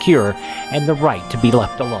and secure, and the right to be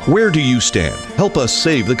left alone. Where do you stand? Help us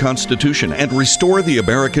save the Constitution and restore the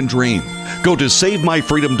American dream. Go to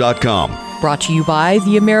SaveMyFreedom.com. Brought to you by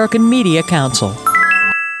the American Media Council.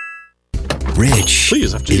 Rich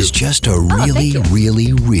is just a really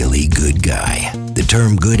good guy. The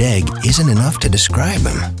term good egg isn't enough to describe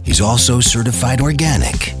him. He's also certified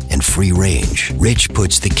organic and free range. Rich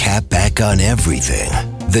puts the cap back on everything.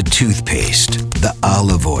 The toothpaste, the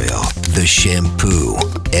olive oil, the shampoo,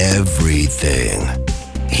 everything.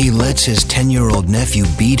 He lets his 10-year-old nephew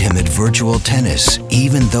beat him at virtual tennis,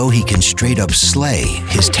 even though he can straight up slay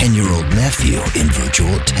his 10-year-old nephew in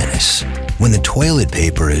virtual tennis. When the toilet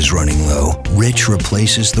paper is running low, Rich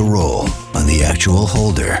replaces the roll on the actual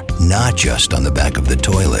holder, not just on the back of the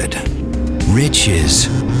toilet. Rich is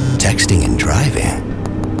texting and driving.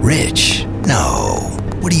 Rich, no.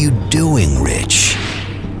 What are you doing, Rich?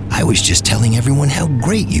 I was just telling everyone how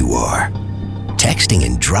great you are. Texting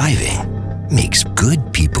and driving makes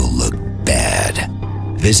good people look bad.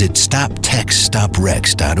 Visit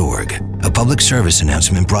StopTextStopWrecks.org. A public service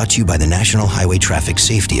announcement brought to you by the National Highway Traffic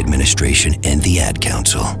Safety Administration and the Ad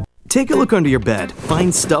Council. Take a look under your bed.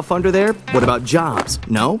 Find stuff under there? What about jobs?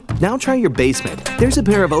 No? Now try your basement. There's a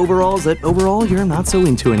pair of overalls that overall you're not so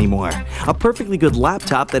into anymore. A perfectly good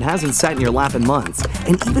laptop that hasn't sat in your lap in months.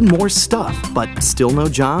 And even more stuff, but still no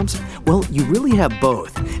jobs? Well, you really have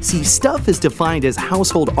both. See, stuff is defined as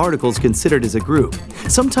household articles considered as a group.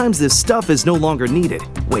 Sometimes this stuff is no longer needed.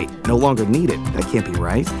 Wait, no longer needed? That can't be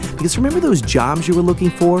right. Because remember those jobs you were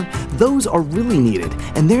looking for? Those are really needed,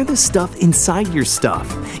 and they're the stuff inside your stuff.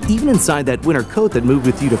 Even inside that winter coat that moved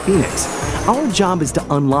with you to Phoenix. Our job is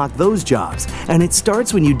to unlock those jobs, and it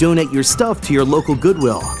starts when you donate your stuff to your local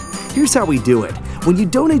Goodwill. Here's how we do it. When you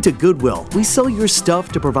donate to Goodwill, we sell your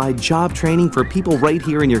stuff to provide job training for people right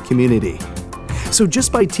here in your community. So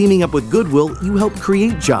just by teaming up with Goodwill, you help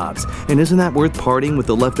create jobs. And isn't that worth parting with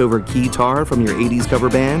the leftover guitar from your 80s cover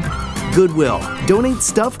band? Goodwill. Donate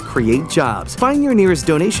stuff, create jobs. Find your nearest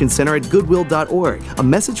donation center at goodwill.org. A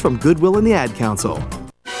message from Goodwill and the Ad Council.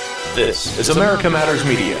 This is America Matters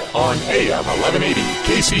Media on AM 1180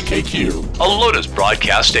 KCKQ, a Lotus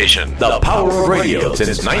broadcast station. The power of radio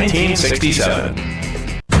since 1967.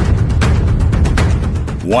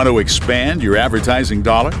 Want to expand your advertising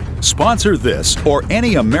dollar? Sponsor this or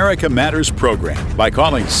any America Matters program by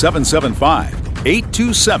calling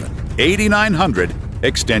 775-827-8900,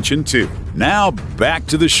 extension 2. Now back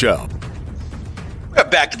to the show. We're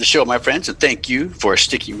back to the show, my friends, and thank you for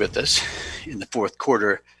sticking with us in the fourth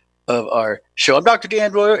quarter of our show. I'm Dr.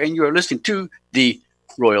 Dan Royal, and you are listening to the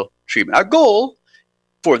Royal Treatment. Our goal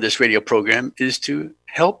for this radio program is to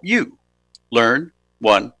help you learn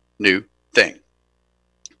one new thing.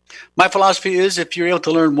 My philosophy is if you're able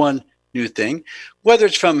to learn one new thing, whether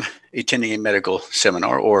it's from attending a medical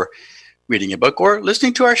seminar or reading a book or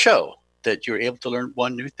listening to our show, that you're able to learn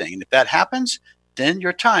one new thing. And if that happens, then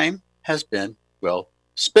your time has been well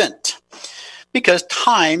spent. Because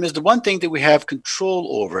time is the one thing that we have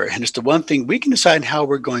control over, and it's the one thing we can decide how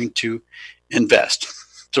we're going to invest.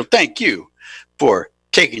 So thank you for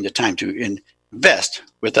taking the time to invest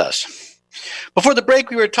with us. Before the break,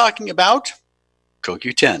 we were talking about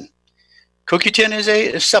CoQ10. CoQ10 is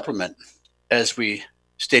a supplement. As we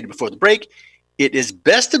stated before the break, it is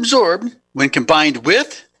best absorbed when combined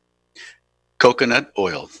with coconut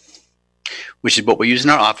oil, which is what we use in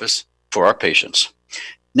our office for our patients.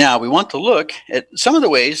 Now, we want to look at some of the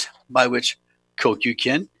ways by which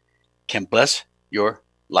CoQ10 can bless your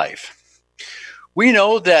life. We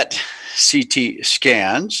know that CT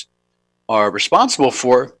scans are responsible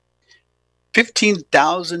for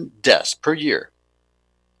 15,000 deaths per year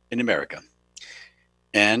in America.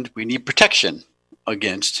 And we need protection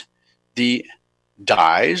against the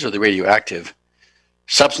dyes or the radioactive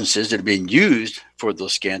substances that are being used for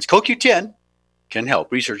those scans. CoQ10 can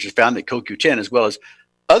help. Researchers found that CoQ10, as well as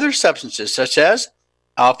other substances such as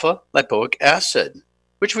alpha lipoic acid,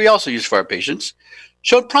 which we also use for our patients,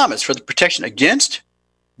 showed promise for the protection against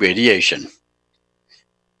radiation.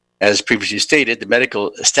 As previously stated, the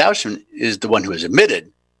medical establishment is the one who has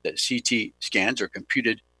admitted that CT scans or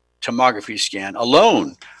computed tomography scan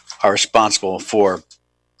alone are responsible for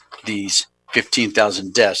these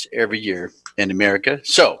 15,000 deaths every year in America.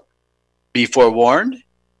 So be forewarned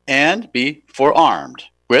and be forearmed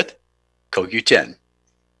with CoQ10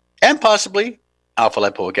 and possibly alpha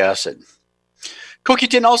lipoic acid.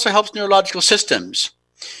 CoQ10 also helps neurological systems.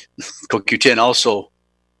 CoQ10 also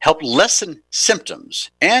helps lessen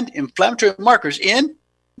symptoms and inflammatory markers in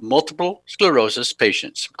multiple sclerosis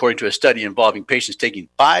patients, according to a study involving patients taking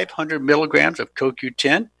 500 milligrams of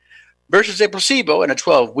CoQ10 versus a placebo in a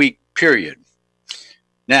 12-week period.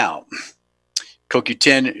 Now,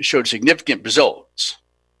 CoQ10 showed significant results,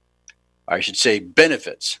 I should say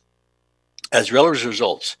benefits, as well as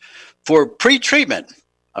results for pre-treatment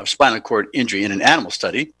of spinal cord injury in an animal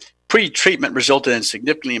study. Pre-treatment resulted in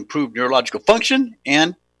significantly improved neurological function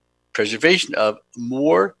and preservation of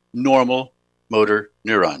more normal motor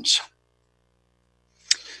neurons.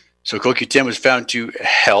 So CoQ10 was found to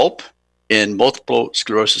help in multiple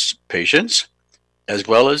sclerosis patients, as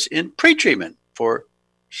well as in pre-treatment for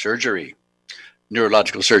surgery,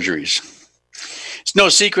 neurological surgeries. It's no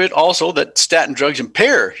secret also that statin drugs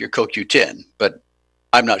impair your CoQ10, but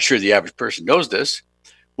I'm not sure the average person knows this.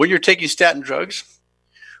 When you're taking statin drugs,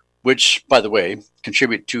 which, by the way,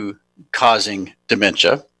 contribute to causing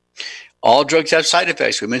dementia, all drugs have side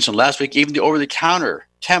effects. We mentioned last week, even the over-the-counter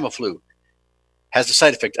Tamiflu has the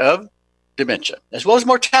side effect of dementia, as well as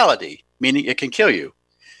mortality, meaning it can kill you.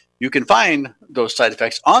 You can find those side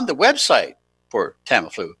effects on the website for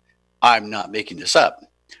Tamiflu. I'm not making this up.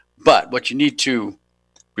 But what you need to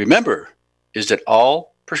remember is that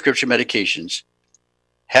all prescription medications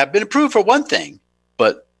have been approved for one thing,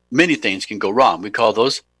 but many things can go wrong. We call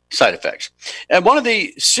those side effects. And one of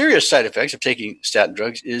the serious side effects of taking statin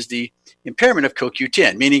drugs is the impairment of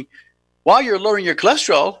CoQ10, meaning while you're lowering your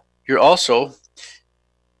cholesterol, you're also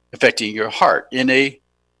affecting your heart in a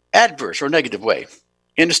adverse or negative way.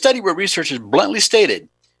 In a study where researchers bluntly stated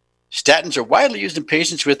statins are widely used in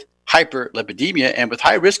patients with hyperlipidemia and with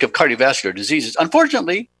high risk of cardiovascular diseases,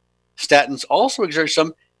 unfortunately, statins also exert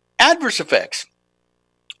some adverse effects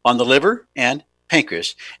on the liver and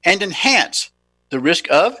pancreas and enhance the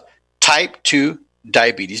risk of type 2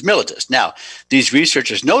 diabetes mellitus. Now, these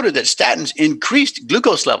researchers noted that statins increased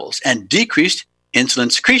glucose levels and decreased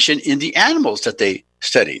insulin secretion in the animals that they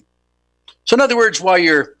studied. So in other words, while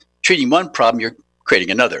you're treating one problem, you're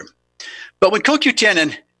creating another. But when CoQ10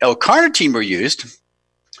 and L-carnitine were used,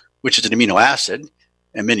 which is an amino acid,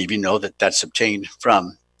 and many of you know that that's obtained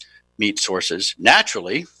from meat sources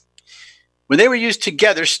naturally, when they were used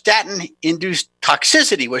together, statin-induced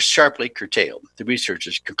toxicity was sharply curtailed. The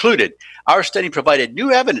researchers concluded, our study provided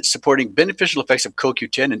new evidence supporting beneficial effects of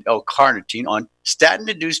CoQ10 and L-carnitine on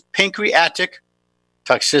statin-induced pancreatic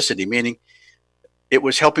toxicity, meaning it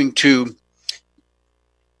was helping to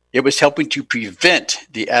prevent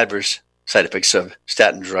the adverse side effects of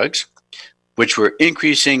statin drugs, which were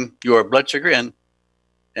increasing your blood sugar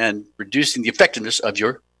and reducing the effectiveness of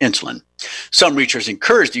your insulin. Some researchers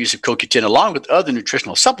encourage the use of CoQ10 along with other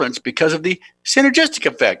nutritional supplements because of the synergistic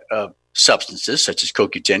effect of substances such as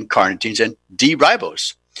CoQ10, carnitines, and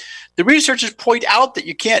D-ribose. The researchers point out that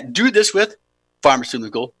you can't do this with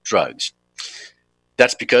pharmaceutical drugs.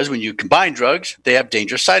 That's because when you combine drugs, they have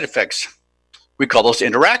dangerous side effects. We call those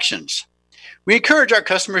interactions. We encourage our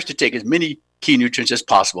customers to take as many key nutrients as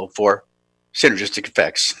possible for synergistic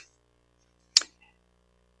effects.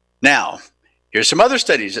 Now, here's some other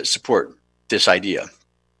studies that support this idea.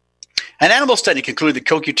 An animal study concluded that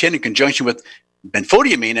CoQ10 in conjunction with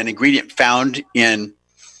benfotiamine, an ingredient found in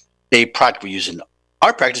a product we use in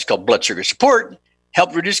our practice called blood sugar support,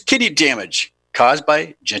 helped reduce kidney damage caused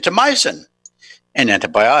by gentamicin, an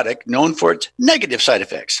antibiotic known for its negative side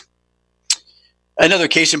effects. Another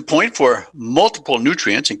case in point for multiple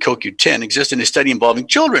nutrients in CoQ10 exists in a study involving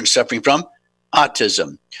children suffering from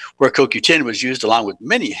autism, where CoQ10 was used along with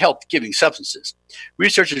many health-giving substances.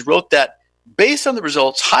 Researchers wrote that based on the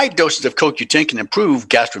results, high doses of CoQ10 can improve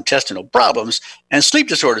gastrointestinal problems and sleep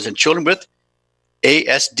disorders in children with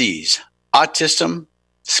ASDs, autism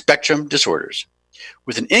spectrum disorders,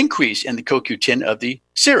 with an increase in the CoQ10 of the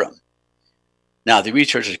serum. Now, the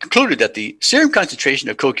researchers concluded that the serum concentration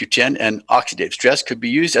of CoQ10 and oxidative stress could be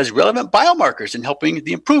used as relevant biomarkers in helping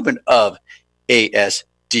the improvement of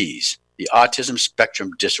ASDs, the autism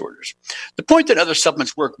spectrum disorders. The point that other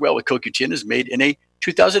supplements work well with CoQ10 is made in a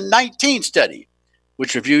 2019 study,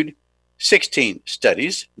 which reviewed 16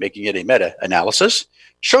 studies, making it a meta-analysis,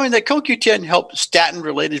 showing that CoQ10 helped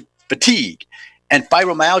statin-related fatigue and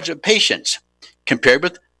fibromyalgia patients compared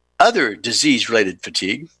with other disease-related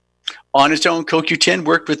fatigue. On its own, CoQ10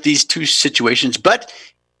 worked with these two situations, but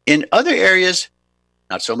in other areas,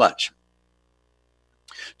 not so much.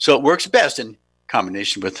 So it works best in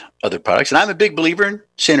combination with other products. And I'm a big believer in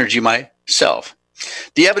synergy myself.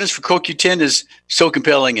 The evidence for CoQ10 is so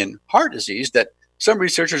compelling in heart disease that some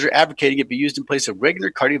researchers are advocating it be used in place of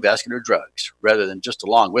regular cardiovascular drugs rather than just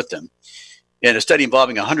along with them. In a study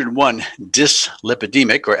involving 101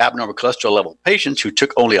 dyslipidemic or abnormal cholesterol level patients who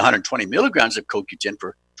took only 120 milligrams of CoQ10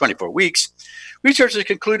 for 24 weeks, researchers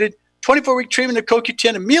concluded 24-week treatment of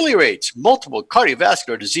CoQ10 ameliorates multiple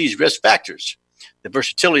cardiovascular disease risk factors. The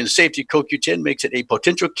versatility and safety of CoQ10 makes it a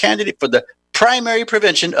potential candidate for the primary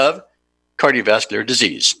prevention of cardiovascular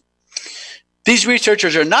disease. These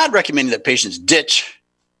researchers are not recommending that patients ditch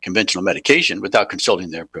conventional medication without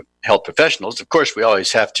consulting their health professionals. Of course, we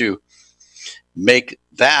always have to make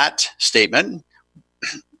that statement.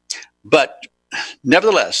 But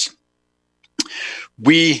nevertheless,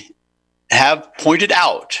 we have pointed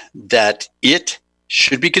out that it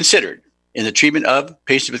should be considered in the treatment of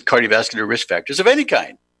patients with cardiovascular risk factors of any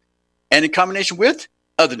kind, and in combination with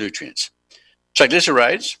other nutrients.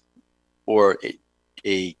 Triglycerides, or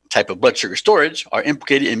a type of blood sugar storage, are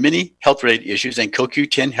implicated in many health-related issues, and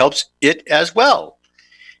CoQ10 helps it as well.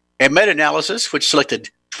 A meta-analysis which selected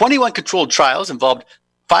 21 controlled trials involved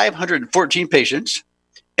 514 patients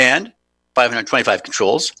and 525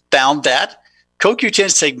 controls found that CoQ10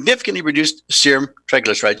 significantly reduced serum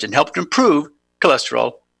triglycerides and helped improve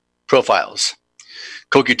cholesterol profiles.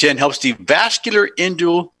 CoQ10 helps the vascular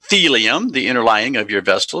endothelium, the inner lining of your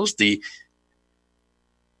vessels. The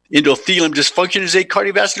endothelium dysfunction is a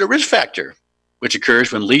cardiovascular risk factor, which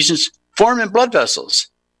occurs when lesions form in blood vessels.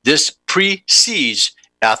 This precedes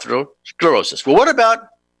atherosclerosis. Well, what about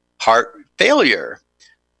heart failure?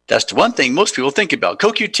 That's the one thing most people think about.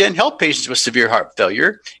 CoQ10 helped patients with severe heart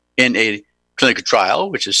failure in a clinical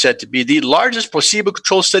trial, which is said to be the largest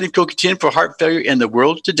placebo-controlled study of CoQ10 for heart failure in the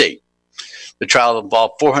world to date. The trial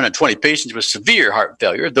involved 420 patients with severe heart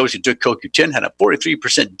failure. Those who took CoQ10 had a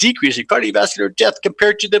 43% decrease in cardiovascular death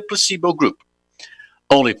compared to the placebo group.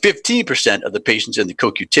 Only 15% of the patients in the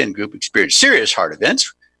CoQ10 group experienced serious heart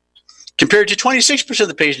events, compared to 26% of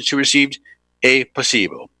the patients who received a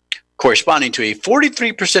placebo, corresponding to a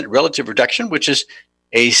 43% relative reduction, which is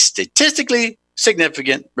a statistically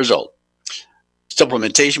significant result.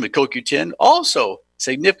 Supplementation with CoQ10 also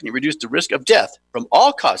significantly reduced the risk of death from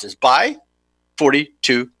all causes by 42%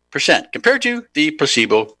 compared to the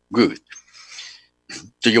placebo group.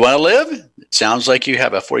 Do you want to live? It sounds like you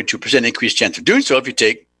have a 42% increased chance of doing so if you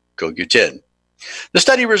take CoQ10. The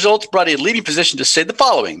study results brought a leading physician to say the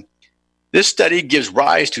following: this study gives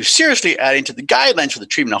rise to seriously adding to the guidelines for the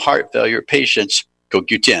treatment of heart failure patients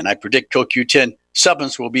CoQ10. I predict CoQ10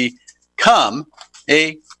 supplements will become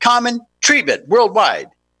a common treatment worldwide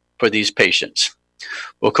for these patients.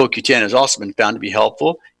 Well, CoQ10 has also been found to be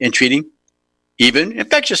helpful in treating even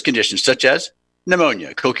infectious conditions such as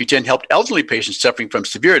pneumonia. CoQ10 helped elderly patients suffering from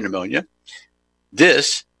severe pneumonia.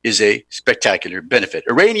 This is a spectacular benefit.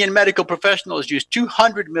 Iranian medical professionals used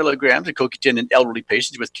 200 milligrams of CoQ10 in elderly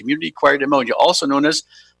patients with community-acquired pneumonia, also known as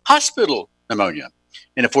hospital pneumonia,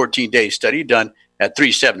 in a 14-day study done at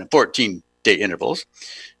 3, 7, and 14-day intervals.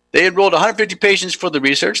 They enrolled 150 patients for the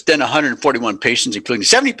research, then 141 patients, including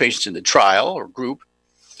 70 patients in the trial or group,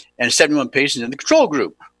 and 71 patients in the control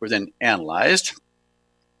group were then analyzed.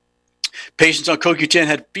 Patients on CoQ10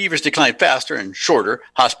 had fevers decline faster and shorter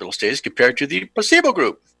hospital stays compared to the placebo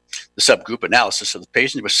group. The subgroup analysis of the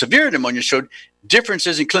patients with severe pneumonia showed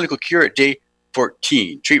differences in clinical cure at day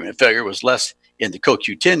 14. Treatment failure was less in the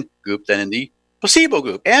CoQ10 group than in the placebo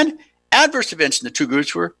group, and adverse events in the two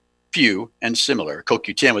groups were few and similar.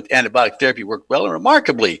 CoQ10 with antibiotic therapy worked well and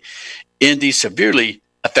remarkably in the severely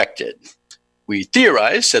affected. We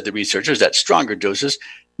theorize, said the researchers, that stronger doses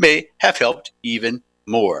may have helped even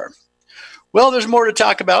more. Well, there's more to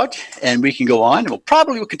talk about, and we can go on, and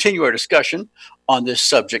we'll continue our discussion on this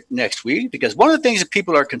subject next week, because one of the things that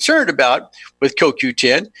people are concerned about with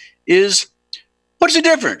CoQ10 is what's the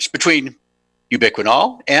difference between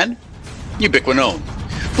ubiquinol and ubiquinone.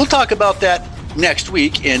 We'll talk about that next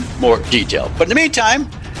week in more detail. But in the meantime,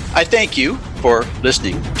 I thank you for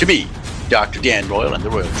listening to me, Dr. Dan Royal, and the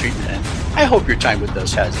Royal Treatment, and I hope your time with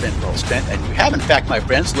us has been well spent, and you have, in fact, my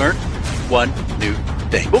friends, learned one new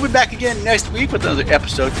thing. We'll be back again next week with another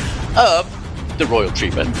episode of the Royal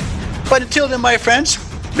Treatment. But until then, my friends,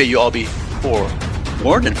 may you all be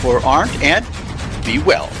forewarned and forearmed, and be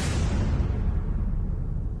well.